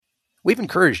We've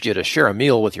encouraged you to share a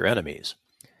meal with your enemies.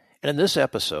 And in this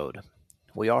episode,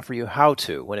 we offer you how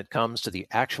to when it comes to the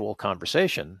actual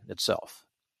conversation itself.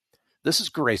 This is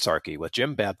Gracearchy with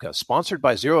Jim Babka, sponsored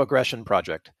by Zero Aggression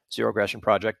Project,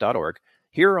 zeroaggressionproject.org,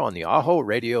 here on the Aho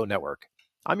Radio Network.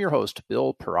 I'm your host,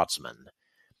 Bill Perotzman.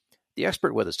 The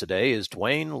expert with us today is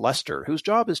Duane Lester, whose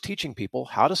job is teaching people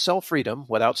how to sell freedom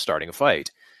without starting a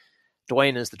fight.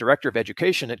 Duane is the Director of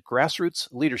Education at Grassroots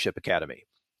Leadership Academy,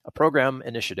 a program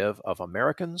initiative of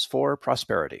Americans for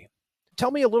Prosperity. Tell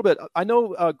me a little bit. I know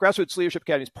Grassroots Leadership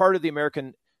Academy is part of the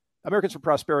Americans for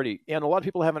Prosperity, and a lot of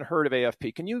people haven't heard of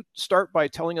AFP. Can you start by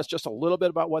telling us just a little bit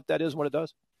about what that is and what it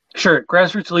does? Sure.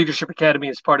 Grassroots Leadership Academy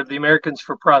is part of the Americans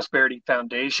for Prosperity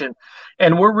Foundation,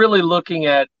 and we're really looking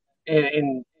at,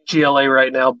 in GLA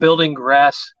right now, building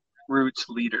grassroots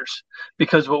leaders,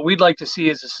 because what we'd like to see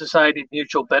is a society of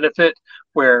mutual benefit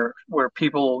where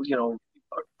people,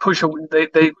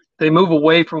 they move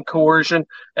away from coercion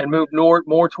and move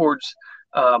more towards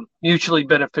mutually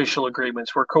beneficial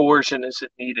agreements where coercion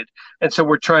isn't needed. And so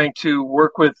we're trying to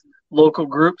work with local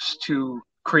groups to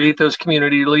create those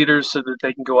community leaders so that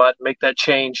they can go out and make that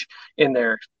change in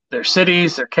their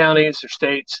cities, their counties, their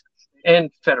states, and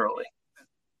federally.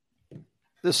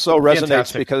 This so resonates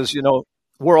Fantastic. Because,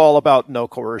 we're all about no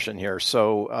coercion here.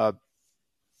 So,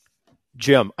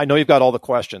 Jim, I know you've got all the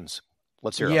questions.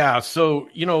 Let's hear it. Yeah. So,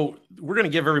 we're going to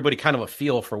give everybody kind of a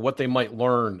feel for what they might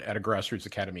learn at a Grassroots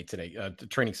Academy today, the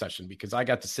training session, because I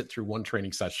got to sit through one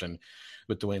training session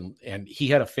with Duane, and he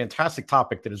had a fantastic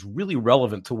topic that is really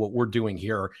relevant to what we're doing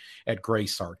here at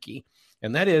Gracearchy.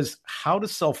 And that is how to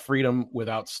sell freedom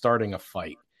without starting a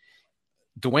fight.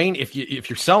 Duane, if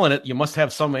you're selling it, you must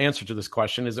have some answer to this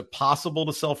question. Is it possible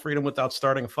to sell freedom without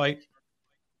starting a fight?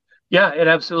 Yeah, it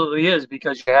absolutely is,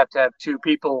 because you have to have two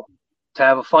people to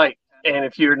have a fight. And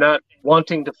if you're not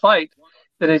wanting to fight,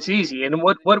 then it's easy. And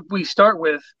what we start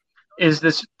with is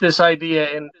this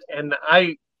idea, and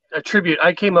I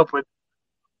came up with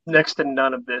next to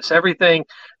none of this. Everything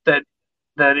that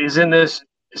is in this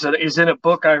is in a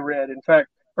book I read. In fact,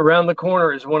 Around the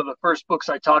Corner is one of the first books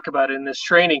I talk about in this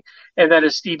training, and that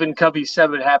is Stephen Covey's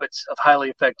 7 Habits of Highly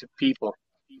Effective People.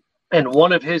 And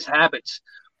one of his habits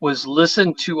was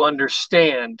listen to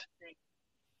understand,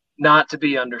 not to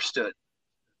be understood.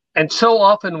 And so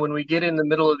often when we get in the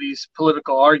middle of these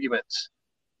political arguments,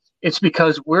 it's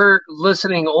because we're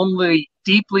listening only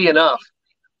deeply enough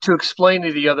to explain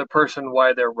to the other person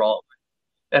why they're wrong.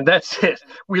 And that's it.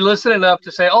 We listen enough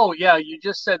to say, oh, yeah, you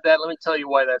just said that. Let me tell you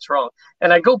why that's wrong.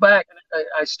 And I go back,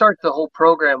 I start the whole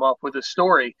program off with a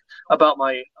story about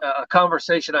a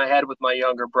conversation I had with my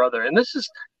younger brother. And this is,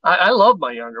 I love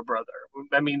my younger brother.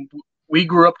 I mean, we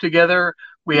grew up together.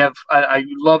 I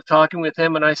love talking with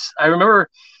him. And I remember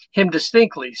him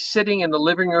distinctly sitting in the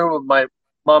living room of my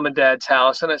mom and dad's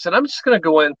house. And I said, I'm just going to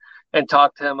go in and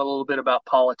talk to him a little bit about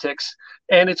politics.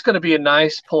 And it's going to be a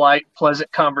nice, polite,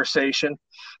 pleasant conversation.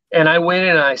 And I went in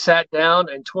and I sat down,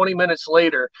 and 20 minutes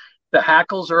later, the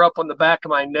hackles are up on the back of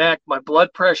my neck. My blood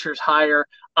pressure's higher.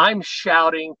 I'm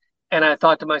shouting. And I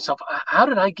thought to myself, how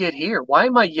did I get here? Why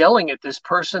am I yelling at this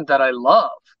person that I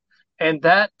love? And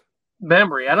that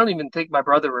memory, I don't even think my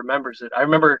brother remembers it. I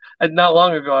remember not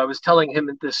long ago, I was telling him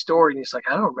this story, and he's like,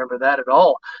 I don't remember that at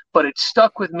all. But it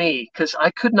stuck with me because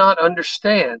I could not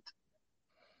understand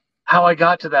how I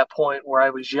got to that point where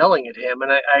I was yelling at him.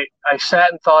 And I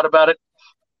sat and thought about it,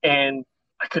 and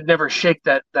I could never shake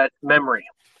that memory.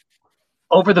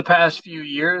 Over the past few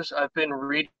years, I've been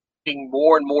reading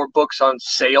more and more books on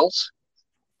sales.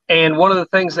 And one of the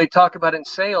things they talk about in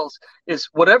sales is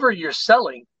whatever you're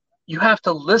selling, you have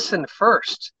to listen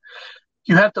first.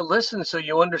 You have to listen so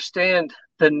you understand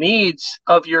the needs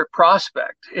of your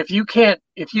prospect. If you can't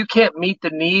meet the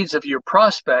needs of your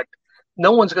prospect,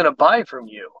 no one's going to buy from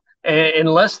you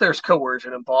unless there's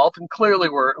coercion involved. And clearly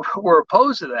we're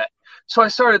opposed to that. So I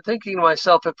started thinking to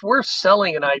myself, if we're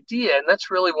selling an idea, and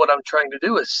that's really what I'm trying to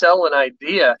do, is sell an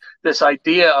idea, this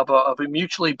idea of a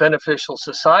mutually beneficial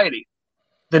society,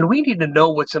 then we need to know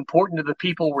what's important to the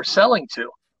people we're selling to.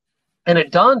 And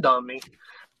it dawned on me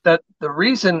that the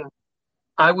reason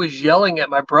I was yelling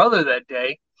at my brother that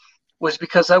day was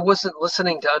because I wasn't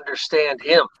listening to understand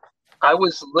him. I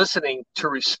was listening to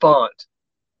respond.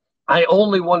 I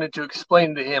only wanted to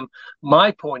explain to him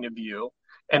my point of view.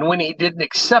 And when he didn't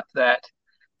accept that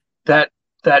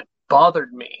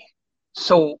bothered me.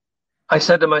 So I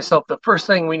said to myself, the first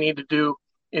thing we need to do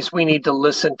is we need to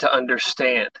listen to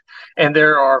understand. And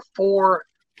there are 4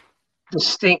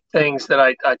 distinct things that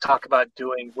I talk about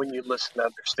doing when you listen to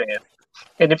understand.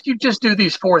 And if you just do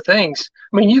these 4 things,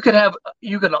 I mean, you could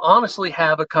honestly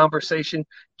have a conversation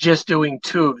just doing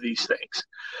 2 of these things.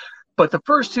 But the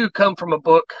first two come from a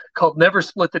book called Never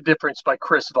Split the Difference by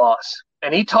Chris Voss.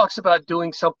 And he talks about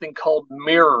doing something called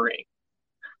mirroring.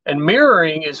 And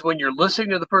mirroring is when you're listening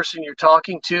to the person you're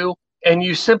talking to and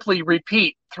you simply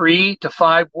repeat 3 to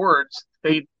 5 words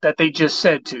that they just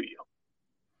said to you.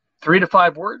 3 to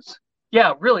 5 words?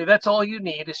 Yeah, really, that's all you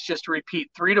need is just to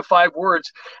repeat 3 to 5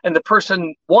 words. And the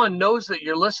person, one, knows that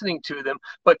you're listening to them,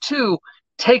 but two,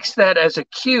 takes that as a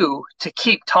cue to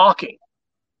keep talking.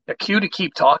 A cue to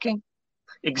keep talking?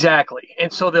 Exactly.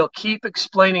 And so they'll keep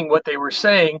explaining what they were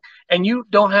saying, and you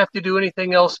don't have to do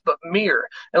anything else but mirror.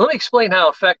 And let me explain how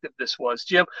effective this was,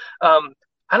 Jim. I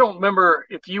don't remember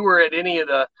if you were at any of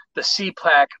the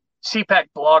CPAC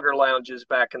blogger lounges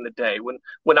back in the day.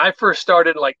 When I first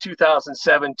started in like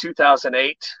 2007,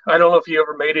 2008, I don't know if you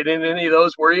ever made it in any of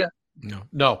those, were you?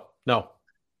 No.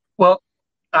 Well,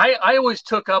 I always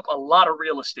took up a lot of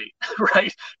real estate,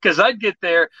 right? Because I'd get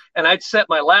there and I'd set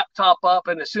my laptop up,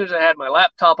 and as soon as I had my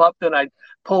laptop up, then I'd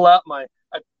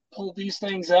pull these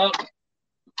things out.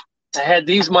 I had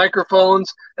these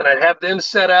microphones, and I'd have them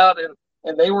set out,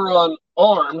 and they were on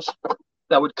arms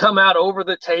that would come out over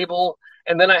the table.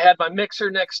 And then I had my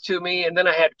mixer next to me, and then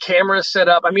I had cameras set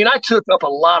up. I mean, I took up a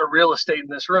lot of real estate in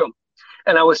this room.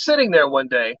 And I was sitting there one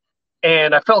day,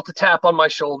 and I felt a tap on my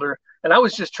shoulder, and I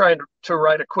was just trying to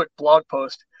write a quick blog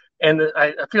post. And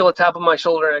I feel a tap on my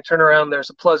shoulder, and I turn around, and there's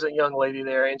a pleasant young lady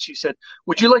there, and she said,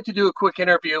 "Would you like to do a quick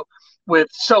interview with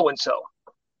so-and-so?"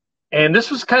 And this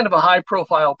was kind of a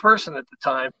high-profile person at the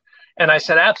time. And I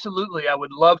said, "Absolutely, I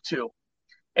would love to."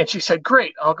 And she said,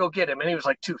 "Great, I'll go get him." And he was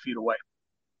like 2 feet away.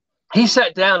 He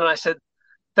sat down, and I said,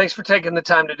 "Thanks for taking the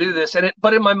time to do this."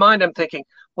 But in my mind, I'm thinking,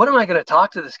 what am I going to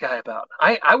talk to this guy about?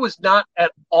 I was not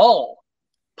at all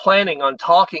planning on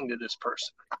talking to this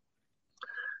person.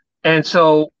 And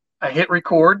so I hit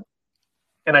record,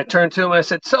 and I turned to him, and I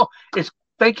said,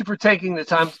 thank you for taking the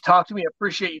time to talk to me. I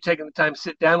appreciate you taking the time to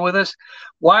sit down with us.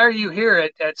 Why are you here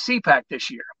at CPAC this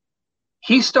year?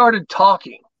 He started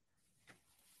talking.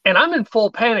 And I'm in full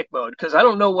panic mode because I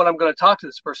don't know what I'm going to talk to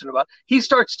this person about. He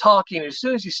starts talking. And as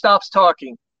soon as he stops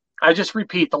talking, I just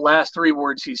repeat the last 3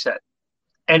 words he said.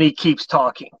 And he keeps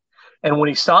talking. And when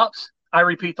he stops, I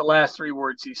repeat the last 3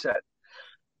 words he said.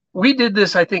 We did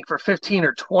this, I think, for 15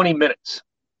 or 20 minutes.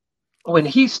 When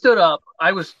he stood up,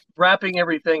 I was wrapping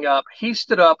everything up. He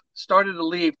stood up, started to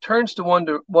leave, turns to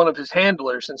one of his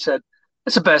handlers and said,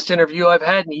 "That's the best interview I've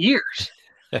had in years."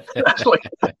 I was like,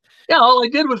 yeah, all I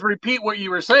did was repeat what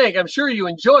you were saying. I'm sure you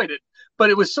enjoyed it, but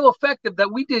it was so effective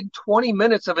that we did 20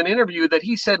 minutes of an interview that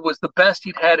he said was the best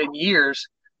he'd had in years,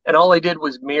 and all I did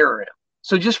was mirror him.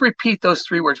 So just repeat those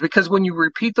 3 words, because when you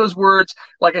repeat those words,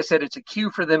 like I said, it's a cue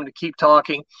for them to keep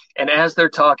talking, and as they're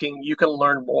talking, you can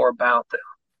learn more about them.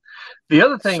 The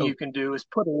other thing you can do is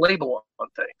put a label on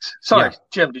things. Sorry, yeah.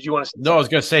 Jim, did you want to say something? No, I was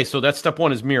going to say, so that's step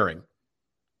 1 is mirroring.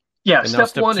 Yeah,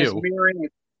 step 1 is mirroring.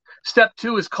 Step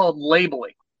 2 is called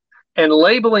labeling. And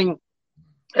labeling,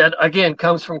 and again,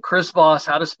 comes from Chris Voss,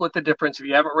 How to Split the Difference. If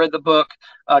you haven't read the book,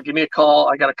 give me a call.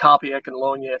 I got a copy I can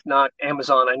loan you. If not,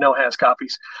 Amazon, I know, has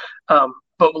copies.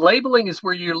 But labeling is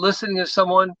where you're listening to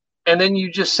someone, and then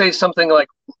you just say something like,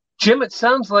 "Jim, it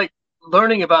sounds like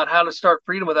learning about how to start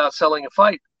freedom without selling a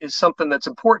fight is something that's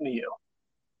important to you."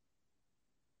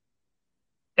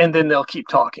 And then they'll keep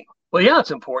talking. "Well, yeah,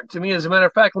 it's important to me. As a matter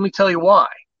of fact, let me tell you why."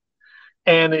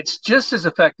 And it's just as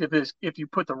effective as if you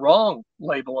put the wrong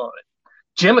label on it.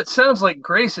 "Jim, it sounds like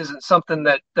grace isn't something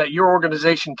that your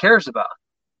organization cares about."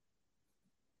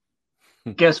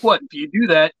 Guess what? If you do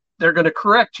that, they're going to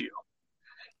correct you.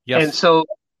 Yes. And so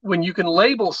when you can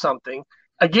label something,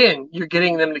 again, you're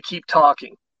getting them to keep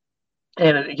talking.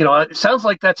 And, it sounds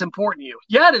like that's important to you.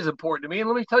 Yeah, it is important to me. And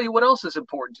let me tell you what else is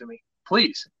important to me.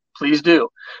 Please do.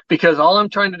 Because all I'm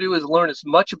trying to do is learn as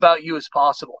much about you as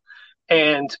possible.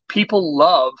 And people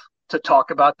love to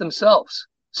talk about themselves.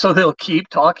 So they'll keep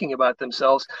talking about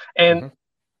themselves. And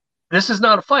This is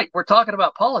not a fight. We're talking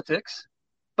about politics,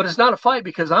 but it's not a fight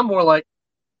because I'm more like,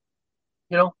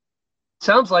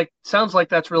 sounds like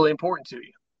that's really important to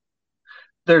you.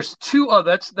 There's 2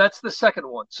 that's the second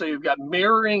one. So you've got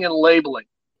mirroring and labeling.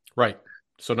 Right.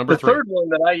 So number 3. The third one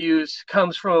that I use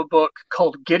comes from a book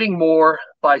called Getting More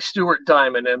by Stuart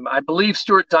Diamond. And I believe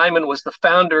Stuart Diamond was the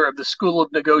founder of the School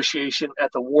of Negotiation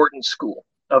at the Wharton School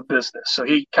of Business. So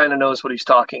he kind of knows what he's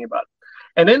talking about.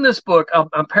 And in this book,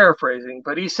 I'm paraphrasing,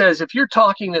 but he says, if you're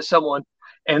talking to someone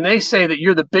and they say that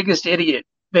you're the biggest idiot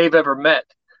they've ever met,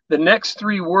 the next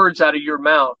 3 words out of your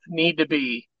mouth need to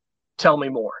be, "Tell me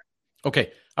more."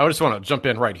 Okay. I just want to jump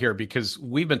in right here because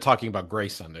we've been talking about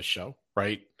grace on this show,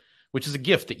 right? Which is a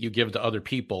gift that you give to other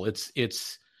people.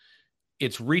 It's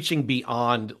it's reaching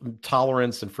beyond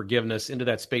tolerance and forgiveness into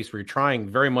that space where you're trying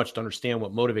very much to understand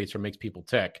what motivates or makes people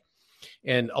tick.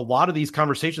 And a lot of these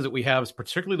conversations that we have,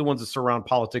 particularly the ones that surround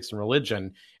politics and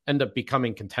religion, end up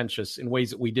becoming contentious in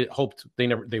ways that we hoped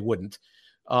they wouldn't.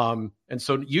 And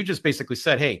so you just basically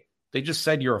said, hey, they just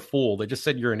said you're a fool. They just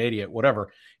said you're an idiot,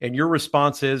 whatever. And your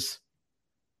response is,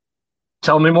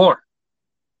 tell me more.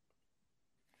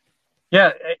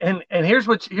 Yeah, and here's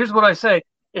what I say.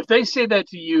 If they say that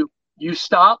to you, you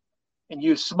stop and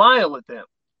you smile at them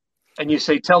and you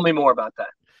say, tell me more about that.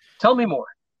 Tell me more.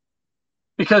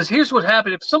 Because here's what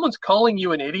happened. If someone's calling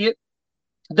you an idiot,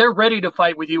 they're ready to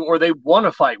fight with you or they want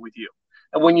to fight with you.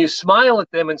 And when you smile at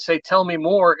them and say, tell me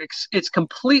more, it's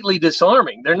completely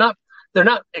disarming. They're not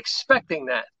expecting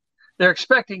that. They're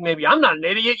expecting maybe, I'm not an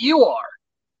idiot, you are.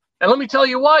 And let me tell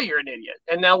you why you're an idiot.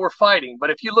 And now we're fighting.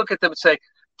 But if you look at them and say,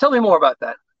 tell me more about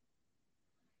that,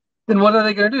 then what are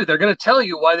they going to do? They're going to tell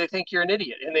you why they think you're an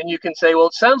idiot. And then you can say, well,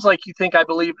 it sounds like you think I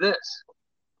believe this.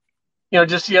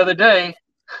 Just the other day,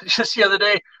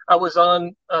 I was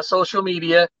on social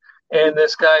media, and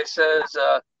this guy says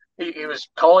he was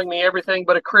calling me everything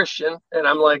but a Christian, and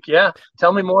I'm like, yeah,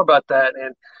 tell me more about that.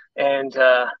 And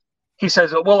he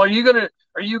says, well, are you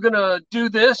gonna do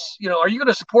this? Are you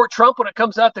gonna support Trump when it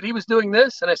comes out that he was doing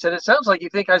this? And I said, it sounds like you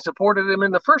think I supported him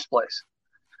in the first place.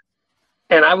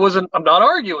 And I'm not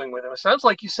arguing with him. It sounds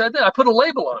like you said that. I put a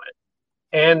label on it,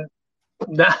 and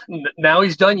now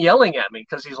he's done yelling at me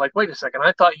because he's like, wait a second,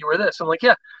 I thought you were this. I'm like,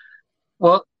 yeah,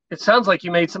 well, it sounds like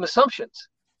you made some assumptions.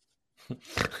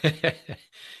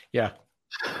 Yeah.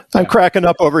 I'm cracking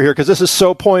up over here because this is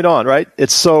so point on, right?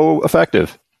 It's so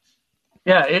effective.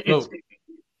 Yeah. It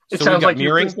sounds like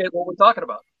you appreciate what we're talking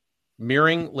about.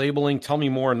 Mirroring, labeling, tell me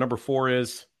more. And number 4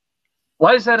 is?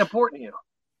 Why is that important to you?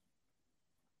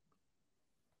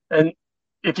 And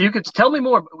if you could tell me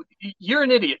more, you're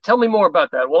an idiot. Tell me more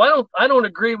about that. Well, I don't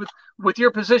agree with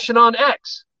your position on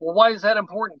X. Well, why is that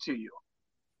important to you?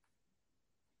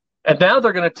 And now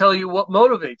they're going to tell you what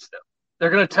motivates them. They're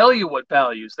going to tell you what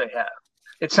values they have.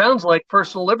 It sounds like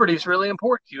personal liberty is really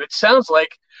important to you. It sounds like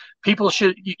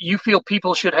you feel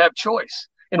people should have choice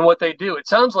in what they do. It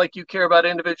sounds like you care about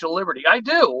individual liberty. I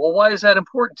do. Well, why is that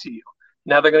important to you?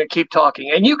 Now they're going to keep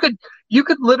talking. And you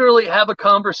could literally have a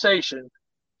conversation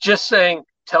just saying,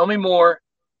 tell me more,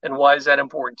 and why is that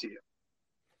important to you?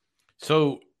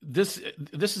 So this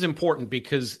is important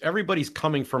because everybody's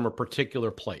coming from a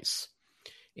particular place.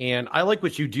 And I like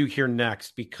what you do here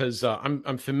next because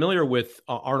I'm familiar with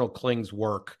Arnold Kling's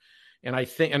work. And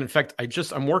in fact,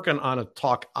 I'm working on a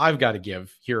talk I've got to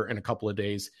give here in a couple of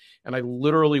days. And I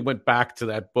literally went back to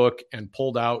that book and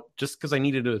pulled out, just because I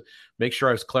needed to make sure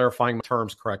I was clarifying my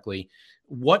terms correctly,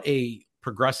 what a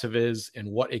progressive is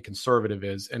and what a conservative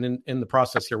is. And in the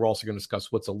process here, we're also going to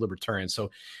discuss what's a libertarian.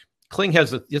 So Kling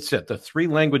has the 3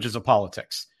 languages of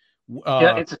politics.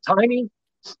 It's a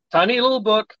tiny little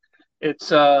book.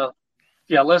 It's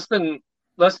less than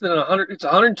 100. It's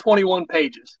 121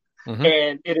 pages,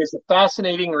 and it is a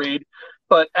fascinating read.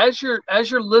 But as you're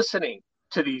listening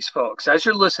to these folks,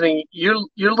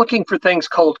 you're looking for things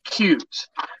called cues.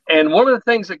 And one of the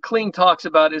things that Kling talks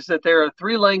about is that there are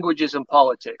 3 languages in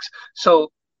politics.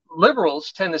 So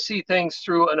liberals tend to see things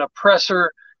through an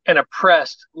oppressor and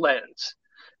oppressed lens.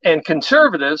 And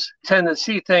conservatives tend to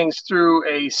see things through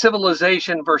a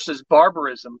civilization versus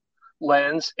barbarism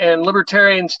lens. And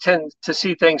libertarians tend to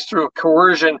see things through a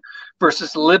coercion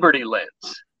versus liberty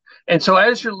lens. And so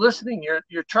as you're listening,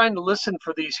 you're trying to listen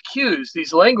for these cues,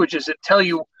 these languages that tell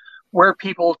you where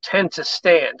people tend to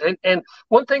stand. And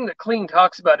one thing that Kling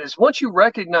talks about is once you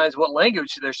recognize what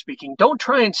language they're speaking, don't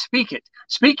try and speak it.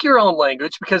 Speak your own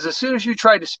language, because as soon as you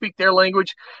try to speak their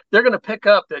language, they're going to pick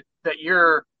up that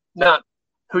you're not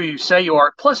who you say you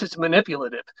are. Plus, it's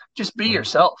manipulative. Just be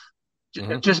yourself.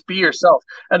 Just be yourself.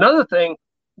 Another thing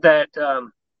that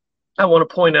I want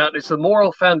to point out is the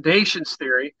moral foundations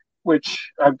theory,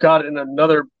 which I've got in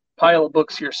another pile of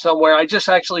books here somewhere. I just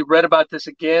actually read about this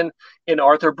again in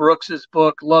Arthur Brooks's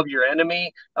book, Love Your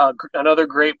Enemy, another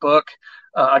great book.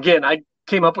 Again, I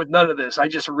came up with none of this. I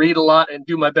just read a lot and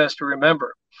do my best to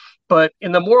remember. But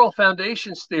in the moral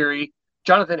foundations theory,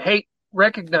 Jonathan Haidt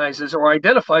recognizes or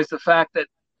identifies the fact that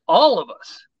all of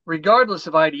us, regardless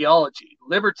of ideology,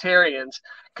 libertarians,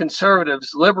 conservatives,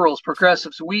 liberals,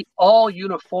 progressives, we all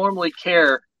uniformly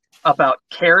care about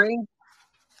caring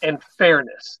and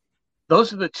fairness.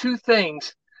 Those are the 2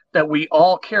 things that we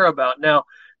all care about. Now,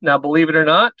 believe it or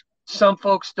not, some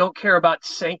folks don't care about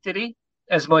sanctity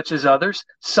as much as others.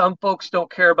 Some folks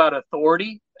don't care about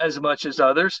authority as much as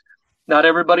others. Not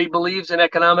everybody believes in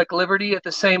economic liberty at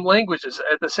the same languages,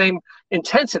 at the same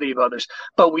intensity of others.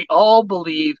 But we all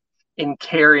believe in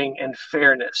caring and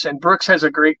fairness. And Brooks has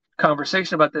a great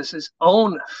conversation about this, is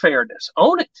own fairness.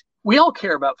 Own it. We all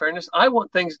care about fairness. I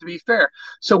want things to be fair.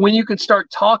 So when you can start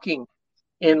talking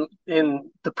in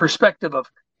the perspective of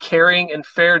caring and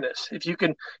fairness, if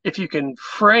you can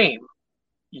frame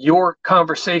your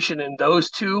conversation in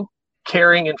those two,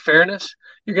 caring and fairness,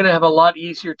 you're going to have a lot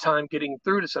easier time getting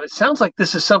through to. So it sounds like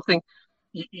this is something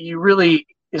you really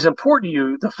is important to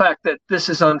you, the fact that this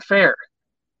is unfair.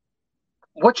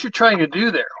 What you're trying to do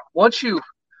there, once you've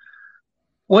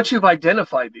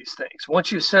identified these things,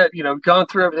 once you've said, gone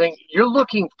through everything, you're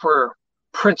looking for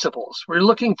principles. We're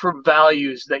looking for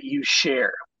values that you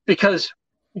share. Because,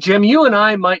 Jim, you and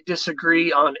I might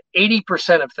disagree on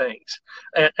 80% of things.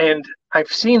 And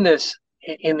I've seen this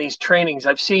in these trainings.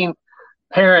 I've seen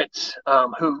parents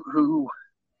who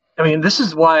this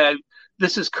is why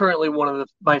this is currently one of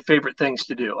my favorite things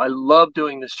to do. I love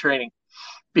doing this training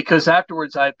because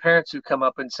afterwards I have parents who come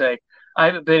up and say, I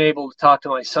haven't been able to talk to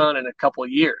my son in a couple of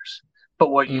years, but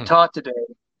what you taught today,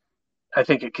 I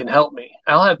think it can help me.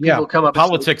 I'll have people come up.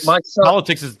 Politics. And say,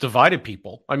 politics has divided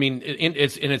people. I mean,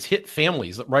 it's hit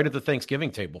families right at the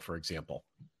Thanksgiving table, for example.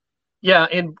 Yeah,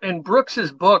 in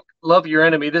Brooks's book, Love Your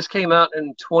Enemy, this came out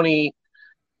in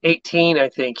 2018, I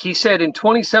think. He said in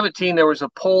 2017 there was a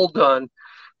poll done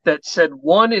that said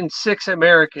 1 in 6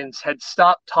 Americans had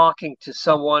stopped talking to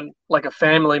someone like a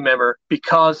family member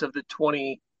because of the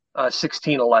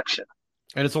 2016 election.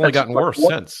 And it's only gotten worse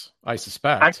since, I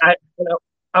suspect.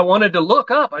 I wanted to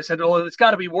look up. I said, well, it's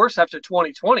got to be worse after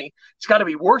 2020. It's got to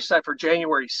be worse after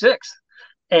January 6th.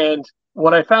 And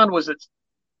what I found was that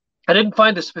I didn't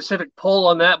find a specific poll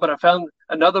on that, but I found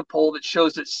another poll that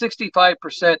shows that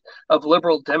 65% of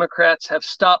liberal Democrats have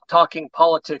stopped talking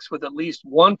politics with at least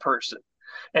one person.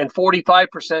 And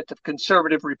 45% of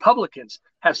conservative Republicans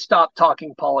have stopped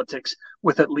talking politics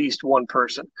with at least one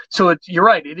person. So you're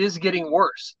right. It is getting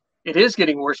worse. It is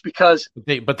getting worse because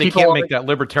they can't make that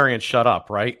libertarian shut up,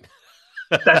 right?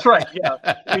 That's right. Yeah,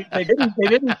 they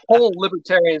didn't poll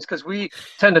libertarians because we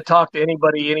tend to talk to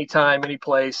anybody, anytime, any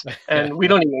place, and we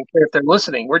don't even care if they're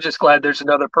listening. We're just glad there's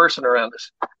another person around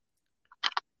us.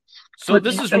 So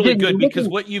this is really good because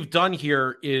what you've done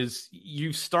here is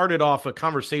you started off a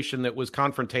conversation that was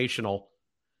confrontational,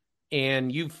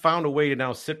 and you've found a way to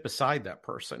now sit beside that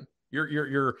person.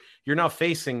 You're now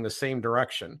facing the same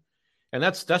direction, and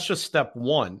that's just step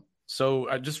one.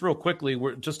 So just real quickly,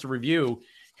 just to review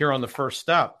here on the first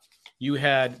step, you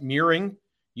had mirroring,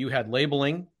 you had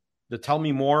labeling, the tell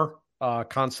me more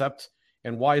concept,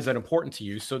 and why is that important to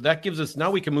you? So that gives us,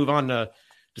 now we can move on to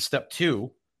step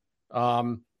two.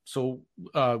 So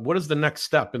what is the next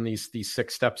step in these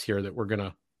 6 steps here that we're going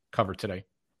to cover today?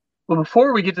 Well,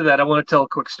 before we get to that, I want to tell a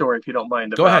quick story, if you don't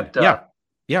mind. Go ahead.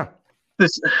 Yeah.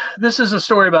 This is a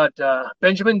story about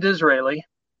Benjamin Disraeli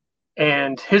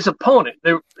and his opponent.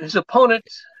 His opponent,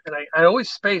 and I always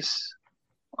space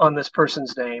on this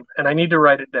person's name, and I need to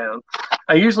write it down.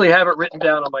 I usually have it written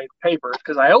down on my paper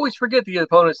because I always forget the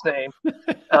opponent's name.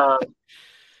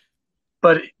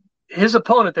 But his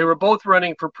opponent, they were both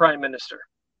running for prime minister.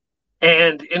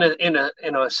 And in a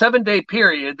 7-day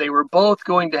period, they were both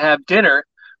going to have dinner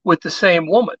with the same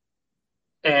woman.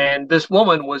 And this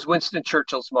woman was Winston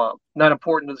Churchill's mom. Not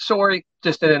important to the story,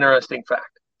 just an interesting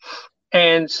fact.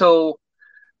 And so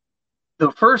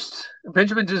the first,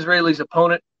 Benjamin Disraeli's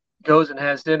opponent goes and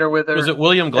has dinner with her. Was it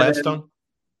William Gladstone?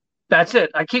 That's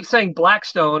it. I keep saying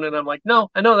Blackstone, and I'm like, no,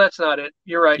 I know that's not it.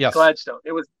 You're right, yes. Gladstone.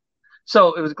 It was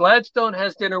Gladstone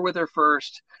has dinner with her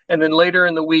first, and then later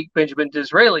in the week, Benjamin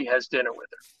Disraeli has dinner with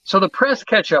her. So the press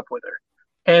catch up with her,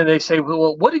 and they say,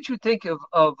 well, what did you think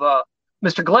of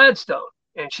Mr. Gladstone?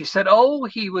 And she said, oh,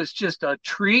 he was just a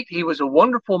treat. He was a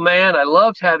wonderful man. I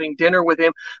loved having dinner with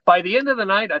him. By the end of the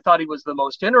night, I thought he was the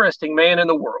most interesting man in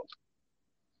the world.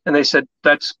 And they said,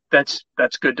 that's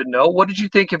good to know. What did you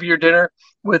think of your dinner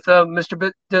with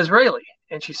Mr. Disraeli?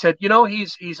 And she said,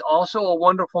 he's also a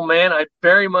wonderful man. I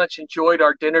very much enjoyed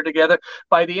our dinner together.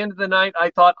 By the end of the night, I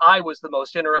thought I was the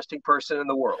most interesting person in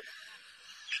the world.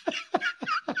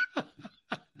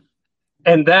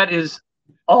 And that is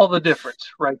all the difference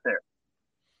right there.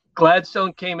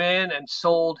 Gladstone came in and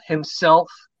sold himself.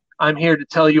 I'm here to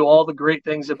tell you all the great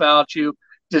things about you.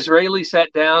 Disraeli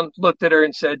sat down, looked at her,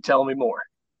 and said, tell me more.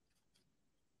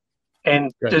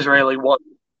 And right. Disraeli won.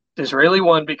 Disraeli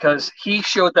won because he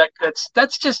showed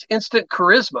that's just instant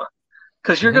charisma.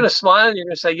 Because you're going to smile and you're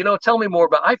going to say, tell me more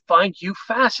about. I find you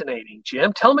fascinating,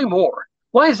 Jim. Tell me more.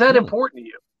 Why is that important to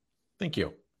you? Thank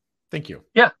you.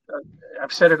 Yeah,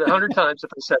 I've said it 100 times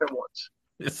if I said it once.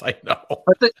 Yes, I know.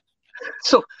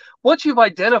 So once you've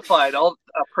identified all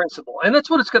a principle, and that's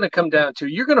what it's going to come down to,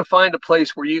 you're going to find a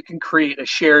place where you can create a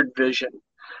shared vision.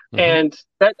 Mm-hmm. And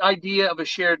that idea of a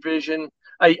shared vision,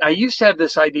 I used to have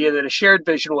this idea that a shared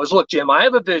vision was, look, Jim, I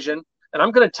have a vision, and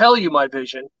I'm going to tell you my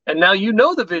vision, and now you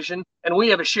know the vision, and we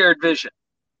have a shared vision.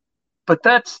 But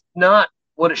that's not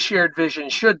what a shared vision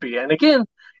should be. And again,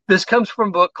 this comes from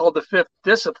a book called The Fifth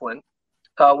Discipline,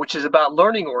 which is about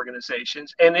learning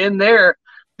organizations. And in there,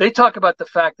 they talk about the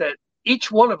fact that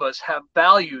each one of us have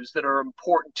values that are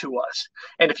important to us.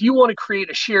 And if you want to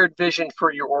create a shared vision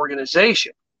for your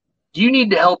organization, you need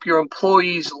to help your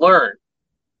employees learn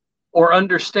or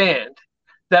understand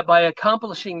that by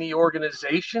accomplishing the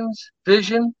organization's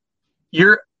vision,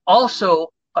 you're also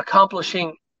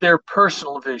accomplishing their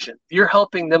personal vision. You're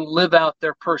helping them live out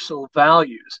their personal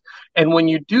values. And when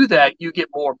you do that, you get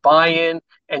more buy-in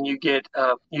and you get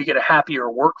a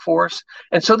happier workforce.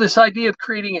 And so this idea of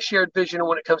creating a shared vision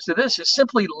when it comes to this is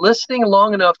simply listening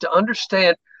long enough to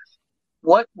understand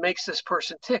what makes this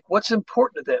person tick, what's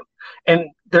important to them.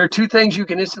 And there are two things you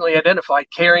can instantly identify: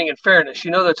 caring and fairness. You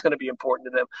know that's going to be important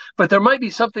to them. But there might be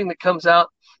something that comes out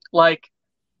like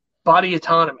body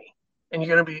autonomy. And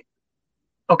you're going to be,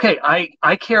 okay,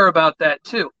 I care about that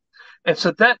too. And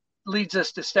so that leads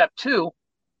us to step 2,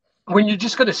 when you're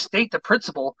just going to state the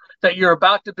principle that you're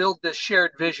about to build this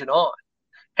shared vision on.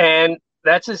 And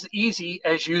that's as easy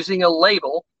as using a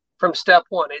label from step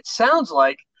 1. It sounds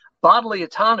like bodily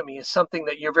autonomy is something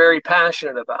that you're very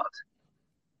passionate about.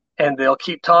 And they'll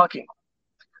keep talking.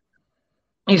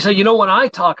 You say, you know, when I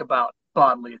talk about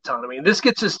bodily autonomy, and this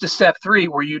gets us to step 3,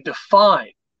 where you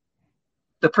define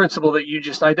the principle that you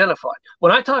just identified.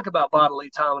 When I talk about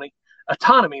bodily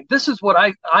autonomy, this is what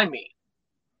I mean.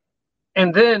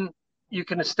 And then you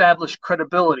can establish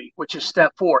credibility, which is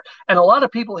step 4. And a lot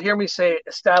of people hear me say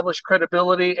establish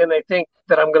credibility, and they think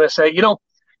that I'm going to say, you know,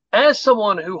 as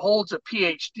someone who holds a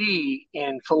PhD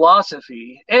in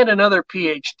philosophy and another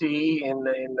PhD in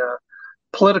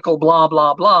political blah,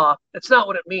 blah, blah, that's not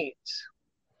what it means.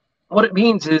 What it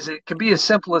means is it can be as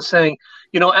simple as saying,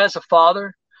 you know, as a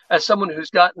father, as someone who's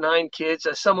got 9 kids,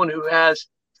 as someone who has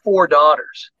 4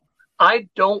 daughters, I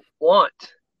don't want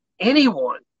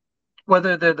anyone,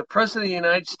 whether they're the president of the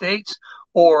United States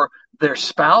or their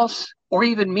spouse or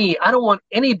even me, I don't want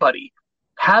anybody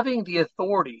having the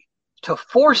authority to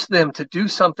force them to do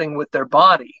something with their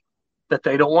body that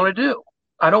they don't want to do.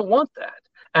 I don't want that.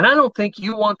 And I don't think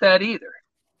you want that either.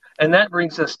 And that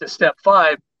brings us to step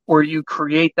 5, where you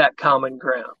create that common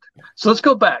ground. So let's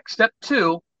go back. Step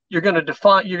 2, you're going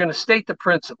to state the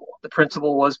principle. The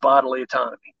principle was bodily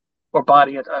autonomy or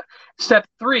body autonomy. Step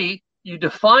 3, you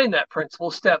define that principle.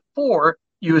 Step 4,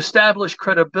 you establish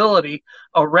credibility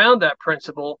around that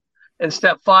principle. And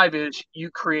step 5 is you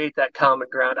create that common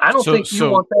ground. I don't think you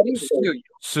want that either, do you?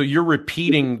 So you're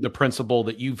repeating the principle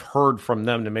that you've heard from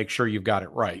them to make sure you've got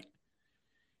it right.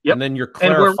 Yep. And then you're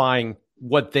clarifying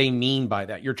what they mean by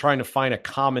that. You're trying to find a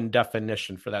common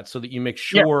definition for that so that you make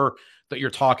sure that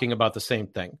you're talking about the same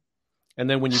thing. And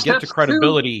then when you get to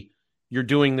credibility, you're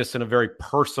doing this in a very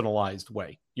personalized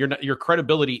way. Your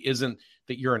credibility isn't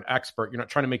that you're an expert. You're not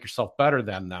trying to make yourself better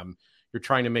than them. You're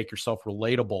trying to make yourself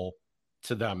relatable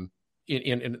to them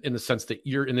in the sense that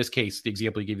you're, in this case, the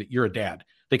example you gave, that you're a dad.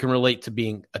 They can relate to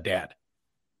being a dad.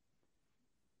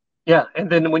 Yeah. And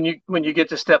then when you get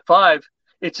to step 5,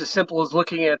 it's as simple as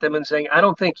looking at them and saying, I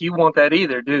don't think you want that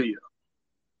either, do you?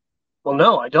 Well,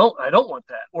 no, I don't want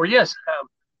that. Or yes,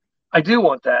 I do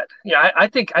want that. Yeah, I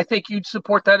think you'd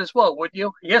support that as well, wouldn't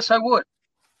you? Yes, I would.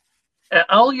 And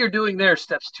all you're doing there,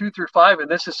 steps 2 through 5, and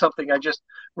this is something I just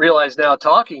realized now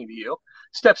talking to you.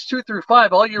 Steps 2 through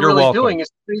 5, all you're really welcome. doing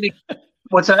is creating.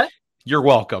 What's that? You're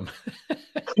welcome.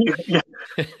 Yeah,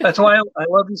 that's why I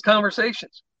love these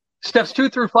conversations. Steps 2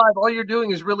 through 5, all you're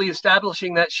doing is really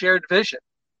establishing that shared vision.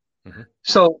 Mm-hmm.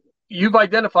 So you've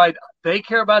identified they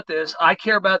care about this. I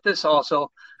care about this also.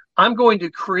 I'm going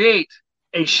to create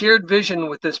a shared vision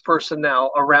with this person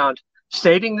now around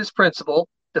stating this principle,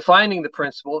 defining the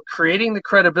principle, creating the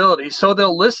credibility so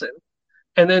they'll listen,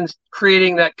 and then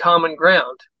creating that common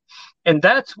ground. And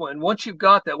that's when, once you've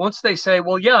got that, once they say,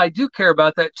 well, yeah, I do care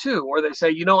about that too, or they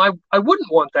say, you know, I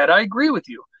wouldn't want that. I agree with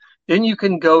you. Then you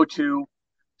can go to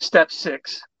step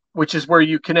 6, which is where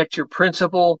you connect your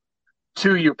principle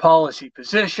to your policy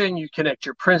position. You connect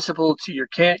your principle to your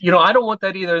I don't want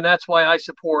that either. And that's why I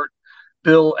support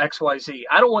Bill XYZ.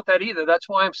 I don't want that either. That's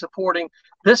why I'm supporting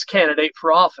this candidate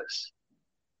for office.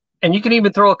 And you can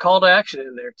even throw a call to action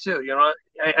in there too,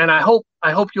 and I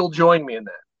hope you'll join me in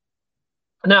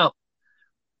that. Now,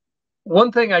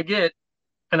 one thing I get,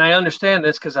 and I understand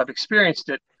this because I've experienced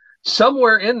it,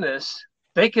 somewhere in this,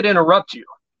 they could interrupt you.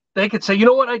 they could say, you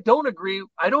know what, I don't agree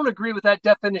with that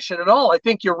definition at all. I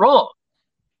think you're wrong.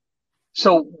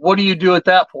 So what do you do at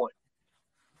that point?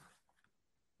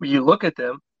 You look at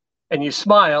them and you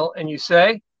smile and you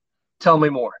say, tell me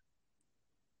more.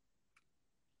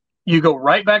 You go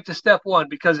right back to step one,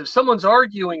 because if someone's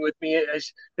arguing with me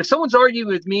as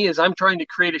I'm trying to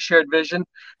create a shared vision,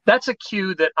 that's a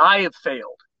cue that I have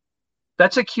failed.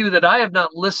 That's a cue that I have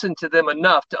not listened to them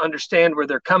enough to understand where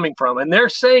they're coming from. And they're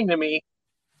saying to me,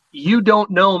 you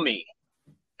don't know me.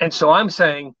 And so I'm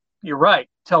saying, you're right.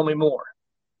 Tell me more.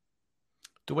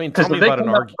 Duane, tell me about an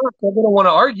argument. They're going to want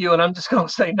to argue, and I'm just going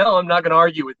to say, no, I'm not going to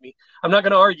argue with me. I'm not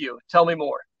going to argue. Tell me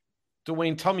more.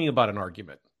 Duane, tell me about an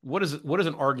argument. What does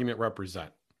an argument represent?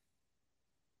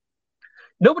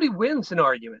 Nobody wins an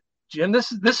argument, Jim.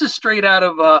 This is straight out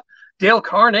of Dale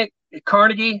Carnegie,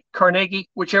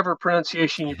 whichever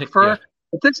pronunciation you prefer. Yeah.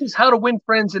 But this is how to win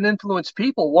friends and influence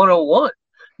people 101.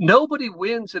 Nobody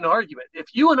wins an argument. If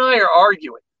you and I are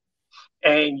arguing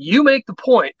and you make the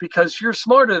point because you're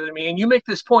smarter than me and you make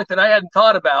this point that I hadn't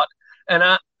thought about,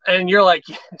 and you're like,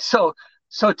 so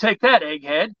take that,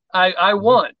 egghead. I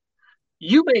won.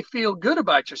 You may feel good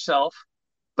about yourself,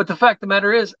 but the fact of the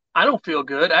matter is, I don't feel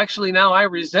good. Actually, now I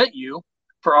resent you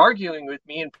for arguing with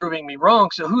me and proving me wrong.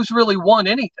 So who's really won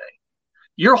anything?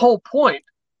 Your whole point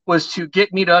was to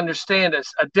get me to understand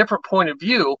a different point of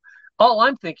view. All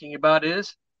I'm thinking about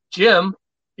is Jim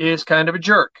is kind of a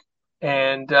jerk,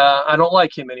 and I don't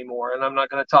like him anymore, and I'm not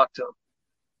going to talk to him.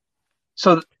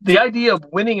 So the idea of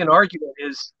winning an argument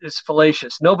is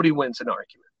fallacious. Nobody wins an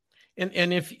argument.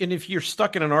 And if you're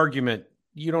stuck in an argument,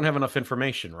 you don't have enough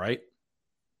information, right?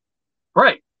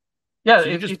 Right. Yeah. So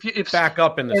if back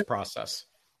up in this process.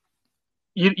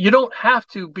 You don't have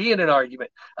to be in an argument.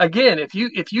 Again, if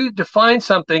you define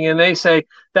something and they say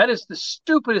that is the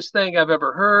stupidest thing I've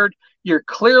ever heard, you're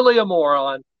clearly a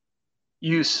moron,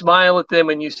 you smile at them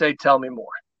and you say, tell me more.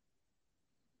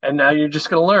 And now you're just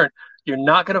going to learn. You're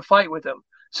not going to fight with them.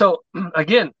 So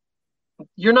again,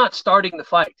 you're not starting the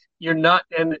fight. You're not,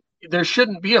 and there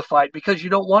shouldn't be a fight because you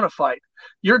don't want to fight.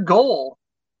 Your goal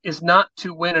is not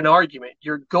to win an argument.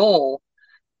 Your goal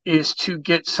is to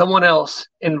get someone else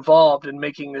involved in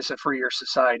making this a freer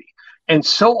society. And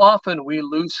so often we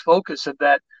lose focus of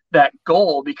that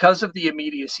goal because of the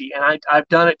immediacy. And I've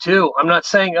done it too. I'm not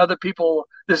saying other people,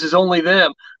 this is only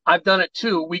them. I've done it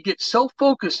too. We get so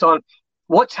focused on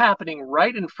what's happening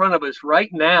right in front of us right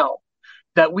now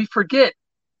that we forget,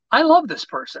 I love this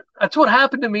person. That's what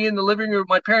happened to me in the living room,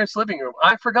 my parents' living room.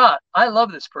 I forgot, I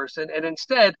love this person. And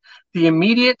instead, the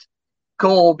immediate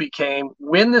goal became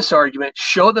win this argument,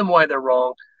 show them why they're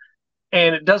wrong.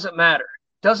 And it doesn't matter.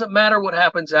 Doesn't matter what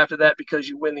happens after that because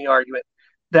you win the argument.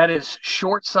 That is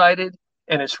short-sighted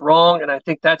and it's wrong. And I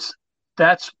think that's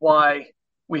why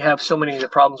we have so many of the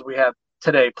problems we have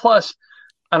today. Plus,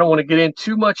 I don't want to get in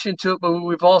too much into it, but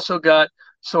we've also got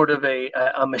sort of a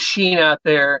machine out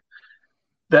there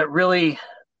that really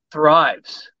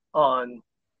thrives on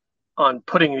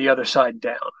putting the other side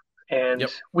down. And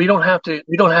we don't have to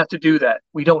do that.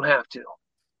 We don't have to.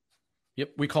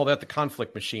 Yep. We call that the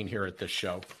conflict machine here at this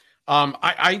show.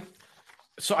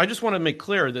 So I just want to make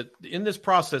clear that in this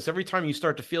process, every time you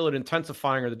start to feel it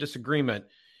intensifying or the disagreement,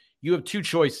 you have two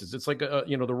choices. It's like,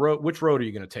 the road, which road are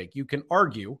you going to take? You can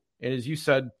argue. And as you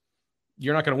said,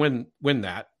 you're not going to win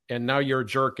that. And now you're a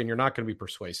jerk and you're not going to be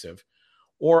persuasive.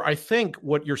 Or I think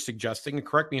what you're suggesting, and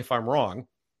correct me if I'm wrong,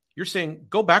 you're saying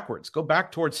go backwards, go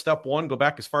back towards step one, go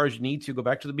back as far as you need to, go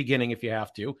back to the beginning if you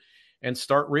have to, and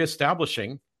start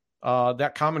reestablishing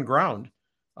that common ground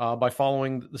by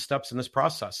following the steps in this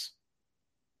process.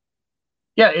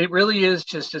 Yeah, it really is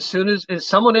just as soon as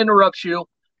someone interrupts you,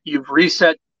 you've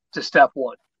reset to step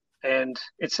one. And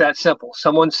it's that simple.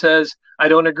 Someone says, I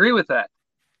don't agree with that.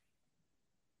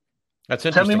 That's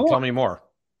interesting. Tell me more.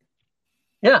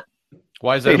 Yeah.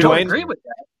 Why is that? I don't agree with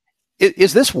that.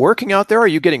 Is this working out there? Are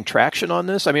you getting traction on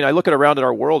this? I mean, I look around at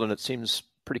our world and it seems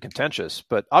pretty contentious,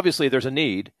 but obviously there's a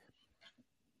need.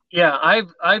 Yeah,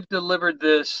 I've delivered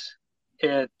this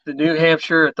at the New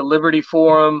Hampshire, at the Liberty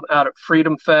Forum, out at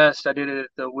Freedom Fest. I did it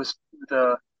at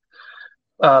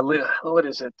what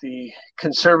is it? The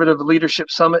Conservative Leadership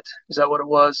Summit. Is that what it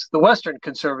was? The Western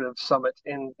Conservative Summit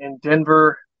in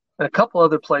Denver and a couple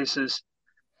other places.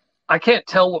 I can't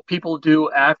tell what people do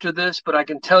after this, but I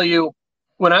can tell you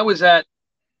when I was at,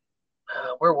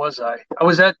 where was I? I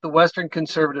was at the Western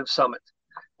Conservative Summit.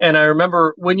 And I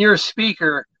remember when you're a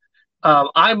speaker,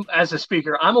 I'm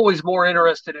always more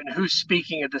interested in who's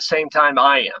speaking at the same time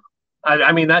I am.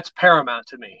 I mean, that's paramount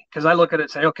to me because I look at it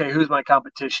and say, okay, who's my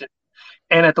competition?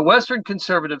 And at the Western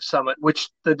Conservative Summit, which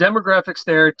the demographics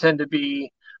there tend to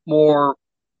be more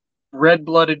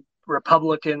red-blooded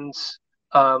Republicans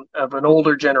of an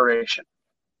older generation.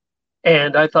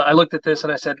 And I looked at this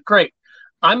and I said, great,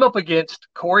 I'm up against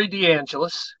Corey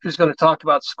DeAngelis, who's going to talk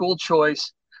about school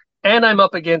choice, and I'm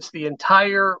up against the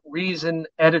entire Reason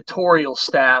editorial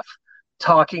staff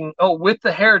with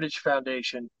the Heritage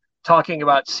Foundation, talking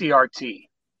about CRT.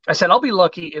 I said, I'll be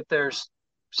lucky if there's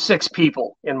 6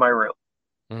 people in my room.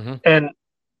 Mm-hmm. And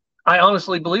I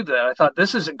honestly believe that. I thought,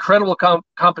 this is incredible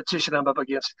competition I'm up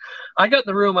against. I got in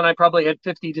the room and I probably had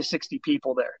 50 to 60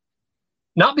 people there.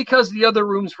 Not because the other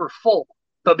rooms were full,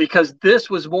 but because this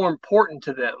was more important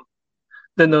to them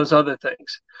than those other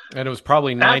things. And it was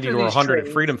probably 90 After to these 100 trainings,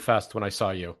 at Freedom Fest when I saw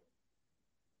you.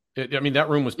 That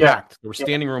room was Yeah. packed. There was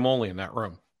standing room only in that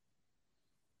room.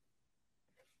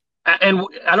 And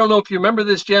I don't know if you remember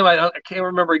this, Jim. I can't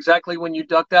remember exactly when you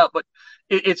ducked out, but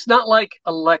it's not like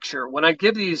a lecture. When I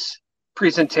give these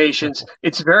presentations,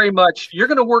 it's very much, you're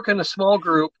going to work in a small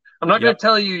group. I'm not going to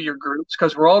tell you your groups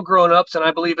because we're all grown-ups and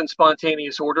I believe in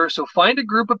spontaneous order. So find a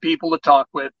group of people to talk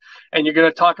with, and you're going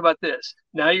to talk about this.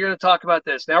 Now you're going to talk about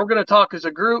this. Now we're going to talk as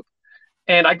a group.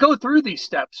 And I go through these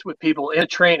steps with people in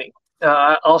training.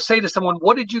 I'll say to someone,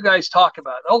 what did you guys talk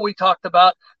about? Oh, we talked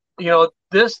about,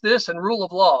 this, and rule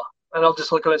of law. And I'll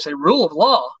just look at it and say, rule of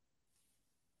law.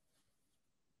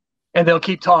 And they'll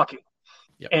keep talking.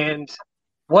 Yep. And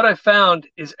what I found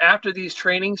is after these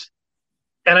trainings,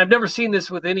 and I've never seen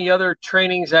this with any other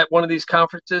trainings at one of these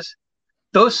conferences,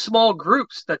 those small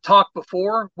groups that talked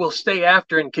before will stay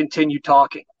after and continue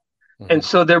talking. Mm-hmm. And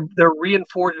so they're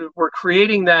reinforcing, we're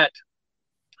creating that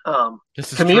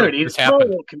community, this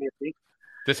happened. Community.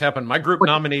 This happened. My group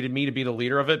nominated me to be the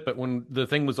leader of it, but when the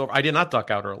thing was over, I did not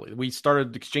duck out early. We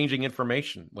started exchanging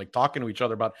information, like talking to each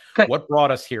other about what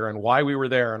brought us here and why we were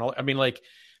there. And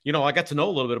I got to know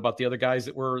a little bit about the other guys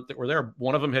that were there.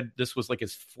 One of them this was like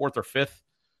his 4th or 5th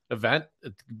event,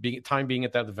 being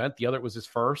at that event. The other was his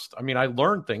first. I mean, I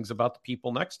learned things about the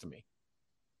people next to me.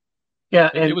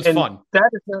 Yeah, it was fun. That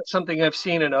is not something I've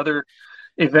seen in other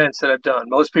events that I've done.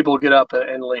 Most people get up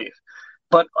and leave.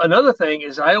 But another thing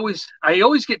is I always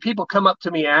get people come up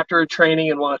to me after a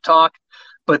training and want to talk.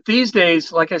 But these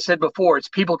days, like I said before, it's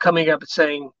people coming up and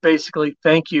saying, basically,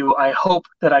 thank you. I hope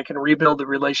that I can rebuild the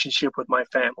relationship with my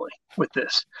family with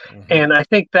this. Mm-hmm. And I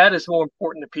think that is more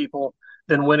important to people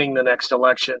than winning the next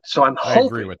election. So I'm hoping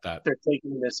agree with that. They're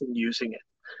taking this and using it.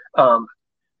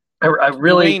 I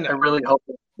really hope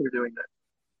that they're doing that.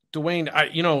 Duane,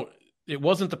 it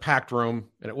wasn't the packed room,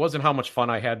 and it wasn't how much fun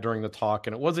I had during the talk,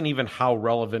 and it wasn't even how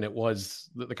relevant it was,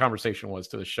 the conversation was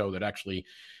to the show, that actually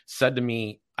said to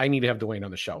me, I need to have Duane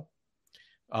on the show.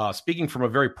 Speaking from a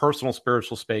very personal,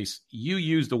 spiritual space, you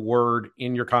used a word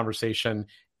in your conversation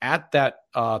at that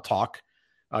talk.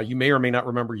 You may or may not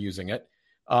remember using it.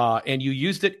 And you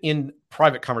used it in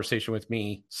private conversation with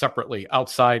me separately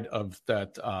outside of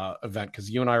that event, because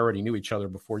you and I already knew each other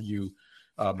before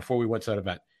we went to that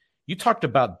event. You talked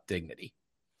about dignity.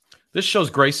 This show's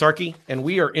Gracearchy, and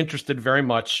we are interested very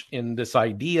much in this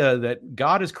idea that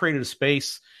God has created a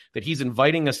space that he's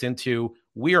inviting us into.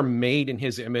 We are made in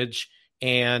his image,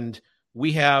 and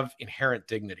we have inherent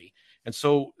dignity. And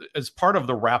so as part of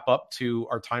the wrap up to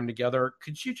our time together,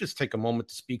 could you just take a moment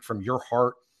to speak from your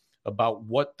heart about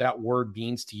what that word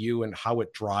means to you and how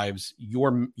it drives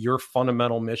your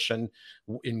fundamental mission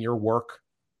in your work?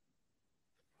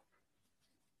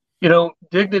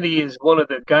 Dignity is one of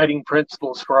the guiding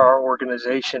principles for our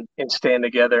organization in Stand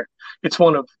Together. It's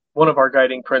one of our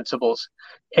guiding principles.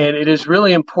 And it is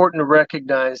really important to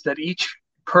recognize that each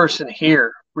person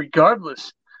here,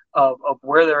 regardless of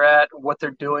where they're at, what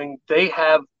they're doing, they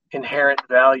have inherent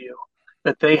value,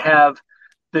 that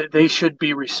they should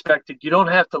be respected. You don't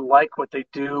have to like what they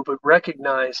do, but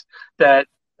recognize that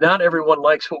not everyone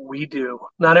likes what we do.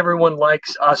 Not everyone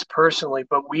likes us personally,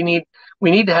 but we need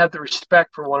to have the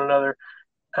respect for one another,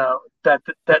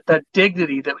 that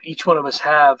dignity that each one of us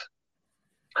have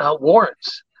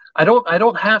warrants. I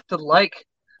don't have to like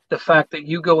the fact that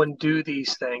you go and do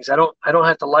these things. I don't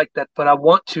have to like that, but I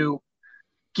want to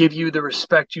give you the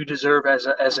respect you deserve as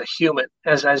a human,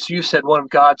 as you said, one of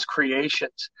God's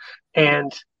creations.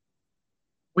 And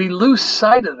we lose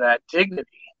sight of that dignity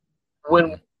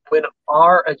when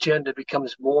our agenda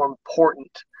becomes more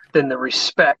important than the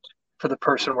respect for the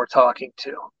person we're talking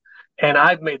to. And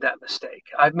I've made that mistake.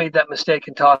 I've made that mistake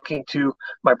in talking to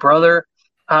my brother.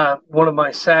 One of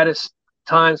my saddest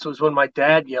times was when my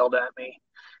dad yelled at me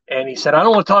and he said, I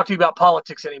don't want to talk to you about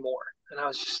politics anymore. And I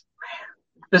was just,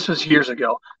 man, this was years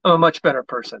ago. I'm a much better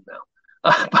person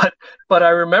now. But I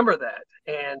remember that.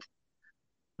 And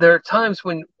there are times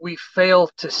when we fail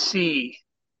to see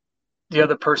the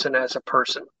other person as a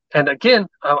person And again,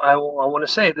 I want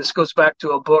to say this goes back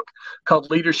to a book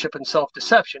called Leadership and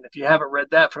Self-Deception. If you haven't read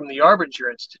that, from the Arbinger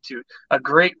Institute, a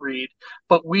great read.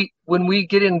 But when we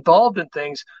get involved in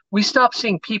things, we stop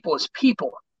seeing people as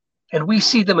people, and we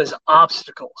see them as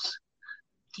obstacles.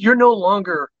 I no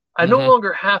longer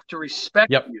have to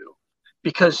respect you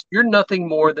because you're nothing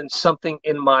more than something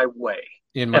in my way.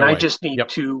 I just need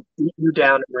to beat you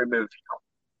down and remove you.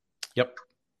 Yep.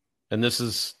 And this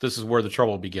is where the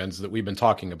trouble begins that we've been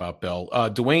talking about, Bill.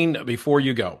 Duane, before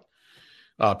you go,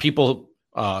 people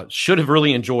should have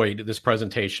really enjoyed this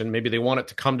presentation. Maybe they want it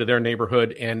to come to their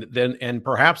neighborhood and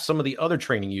perhaps some of the other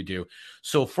training you do.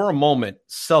 So for a moment,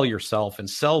 sell yourself and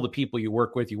sell the people you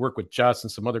work with. You work with Jess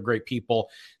and some other great people.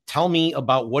 Tell me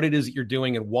about what it is that you're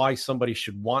doing and why somebody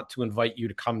should want to invite you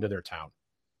to come to their town.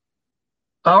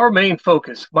 My main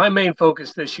focus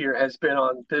this year has been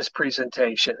on this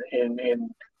presentation in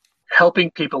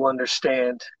helping people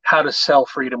understand how to sell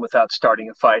freedom without starting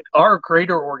a fight. Our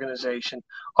greater organization,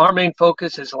 our main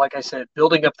focus is, like I said,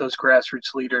 building up those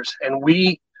grassroots leaders. And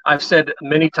I've said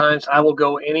many times, I will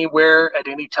go anywhere at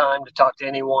any time to talk to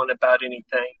anyone about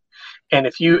anything. And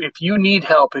if you need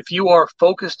help, if you are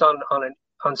focused on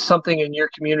something in your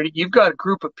community, you've got a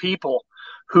group of people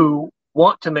who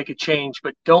want to make a change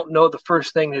but don't know the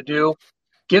first thing to do,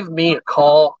 give me a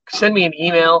call, send me an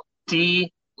email,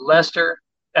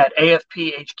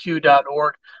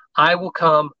 dlester@afphq.org. I will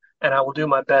come and I will do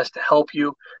my best to help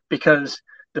you, because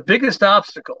the biggest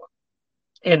obstacle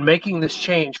in making this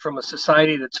change from a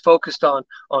society that's focused on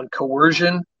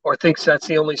coercion or thinks that's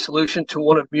the only solution to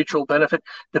one of mutual benefit,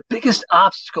 the biggest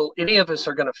obstacle any of us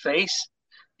are going to face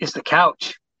is the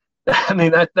couch. I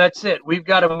mean, that's it. We've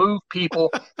got to move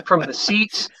people from the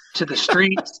seats to the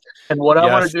streets. And what I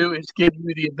want to do is give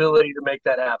you the ability to make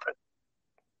that happen.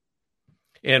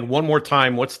 And one more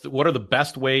time, what are the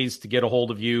best ways to get a hold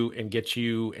of you and get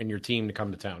you and your team to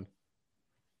come to town?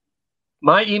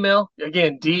 My email,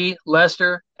 again,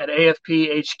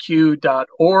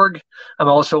 dlester@afphq.org. I'm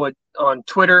also on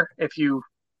Twitter. If you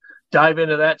dive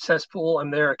into that cesspool,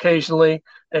 I'm there occasionally.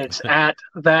 It's at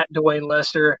that Duane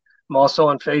Lester. I'm also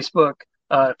on Facebook,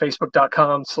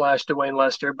 facebook.com/Duane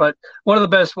Lester. But one of the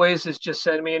best ways is just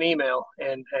send me an email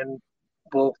and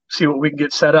we'll see what we can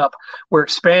get set up. We're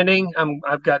expanding.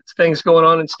 I've got things going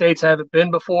on in states I haven't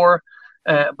been before.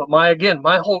 But and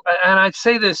I'd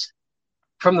say this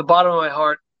from the bottom of my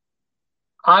heart,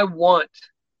 I want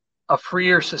a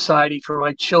freer society for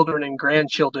my children and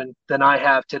grandchildren than I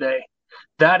have today.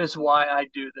 That is why I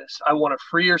do this. I want a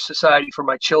freer society for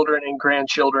my children and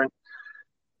grandchildren.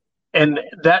 And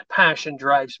that passion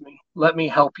drives me. Let me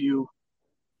help you,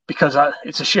 because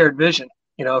it's a shared vision.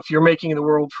 You know, if you're making the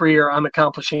world freer, I'm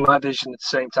accomplishing my vision at the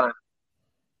same time.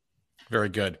 Very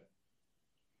good.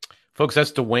 Folks,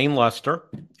 that's Duane Lester.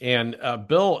 And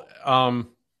Bill, I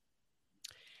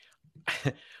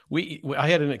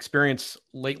had an experience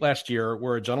late last year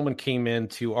where a gentleman came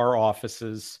into our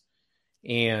offices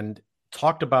and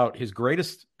talked about his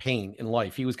greatest pain in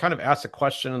life. He was kind of asked a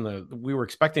question, and we were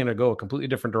expecting to go a completely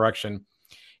different direction.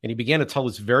 And he began to tell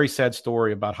this very sad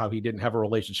story about how he didn't have a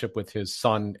relationship with his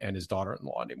son and his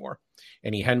daughter-in-law anymore.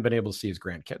 And he hadn't been able to see his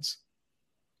grandkids.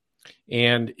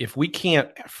 And if we can't,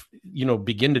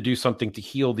 begin to do something to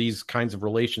heal these kinds of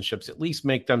relationships, at least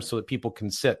make them so that people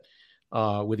can sit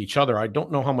with each other, I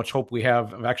don't know how much hope we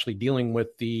have of actually dealing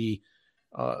with the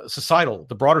broader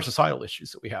societal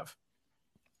issues that we have.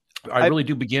 I really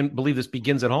do believe this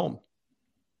begins at home.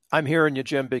 I'm hearing you,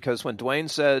 Jim, because when Duane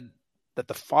said that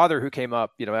the father who came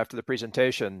up, after the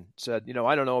presentation said,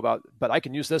 I don't know about, but I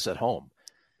can use this at home,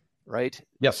 right?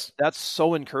 Yes. That's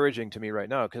so encouraging to me right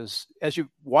now, because as you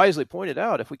wisely pointed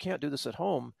out, if we can't do this at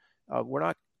home, we're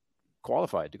not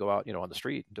qualified to go out, on the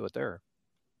street and do it there.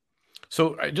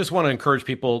 So I just want to encourage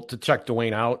people to check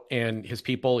Duane out and his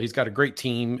people. He's got a great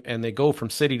team, and they go from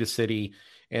city to city,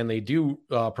 and they do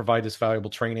provide this valuable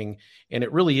training. And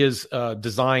it really is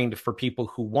designed for people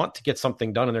who want to get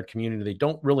something done in their community. They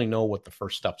don't really know what the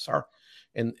first steps are.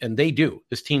 And they do.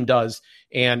 This team does.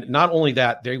 And not only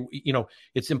that,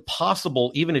 it's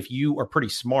impossible, even if you are pretty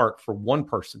smart, for one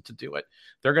person to do it.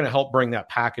 They're going to help bring that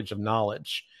package of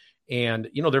knowledge. And,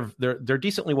 they're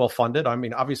decently well funded. I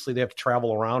mean, obviously they have to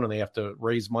travel around and they have to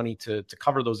raise money to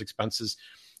cover those expenses.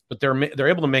 But they're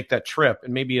able to make that trip,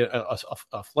 and maybe a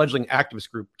fledgling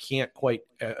activist group can't quite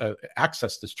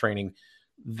access this training.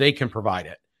 They can provide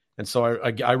it. And so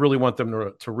I really want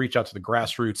them to reach out to the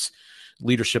Grassroots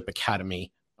Leadership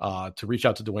Academy, to reach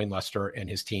out to Duane Lester and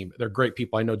his team. They're great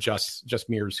people. I know Jess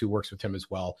Mears, who works with him as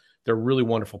well. They're really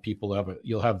wonderful people.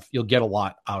 You'll get a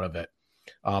lot out of it.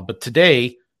 But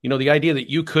today, The idea that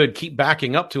you could keep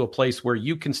backing up to a place where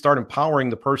you can start empowering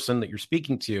the person that you're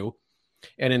speaking to.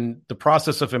 And in the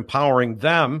process of empowering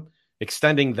them,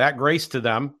 extending that grace to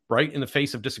them, right, in the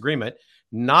face of disagreement,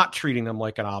 not treating them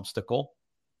like an obstacle,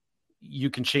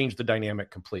 you can change the dynamic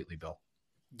completely, Bill.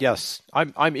 Yes,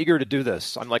 I'm eager to do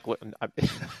this. I want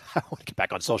to get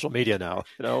back on social media now,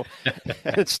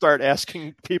 and start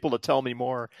asking people to tell me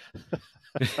more.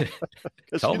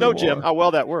 Because Jim, how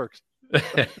well that works.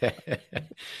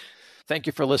 Thank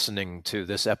you for listening to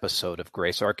this episode of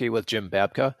Gracearchy with Jim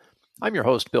Babka. I'm your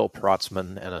host, Bill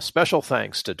Protzman, and a special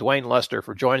thanks to Duane Lester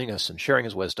for joining us and sharing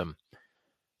his wisdom.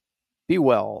 Be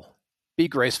well, be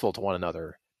graceful to one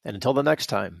another, and until the next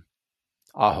time,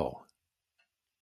 aho.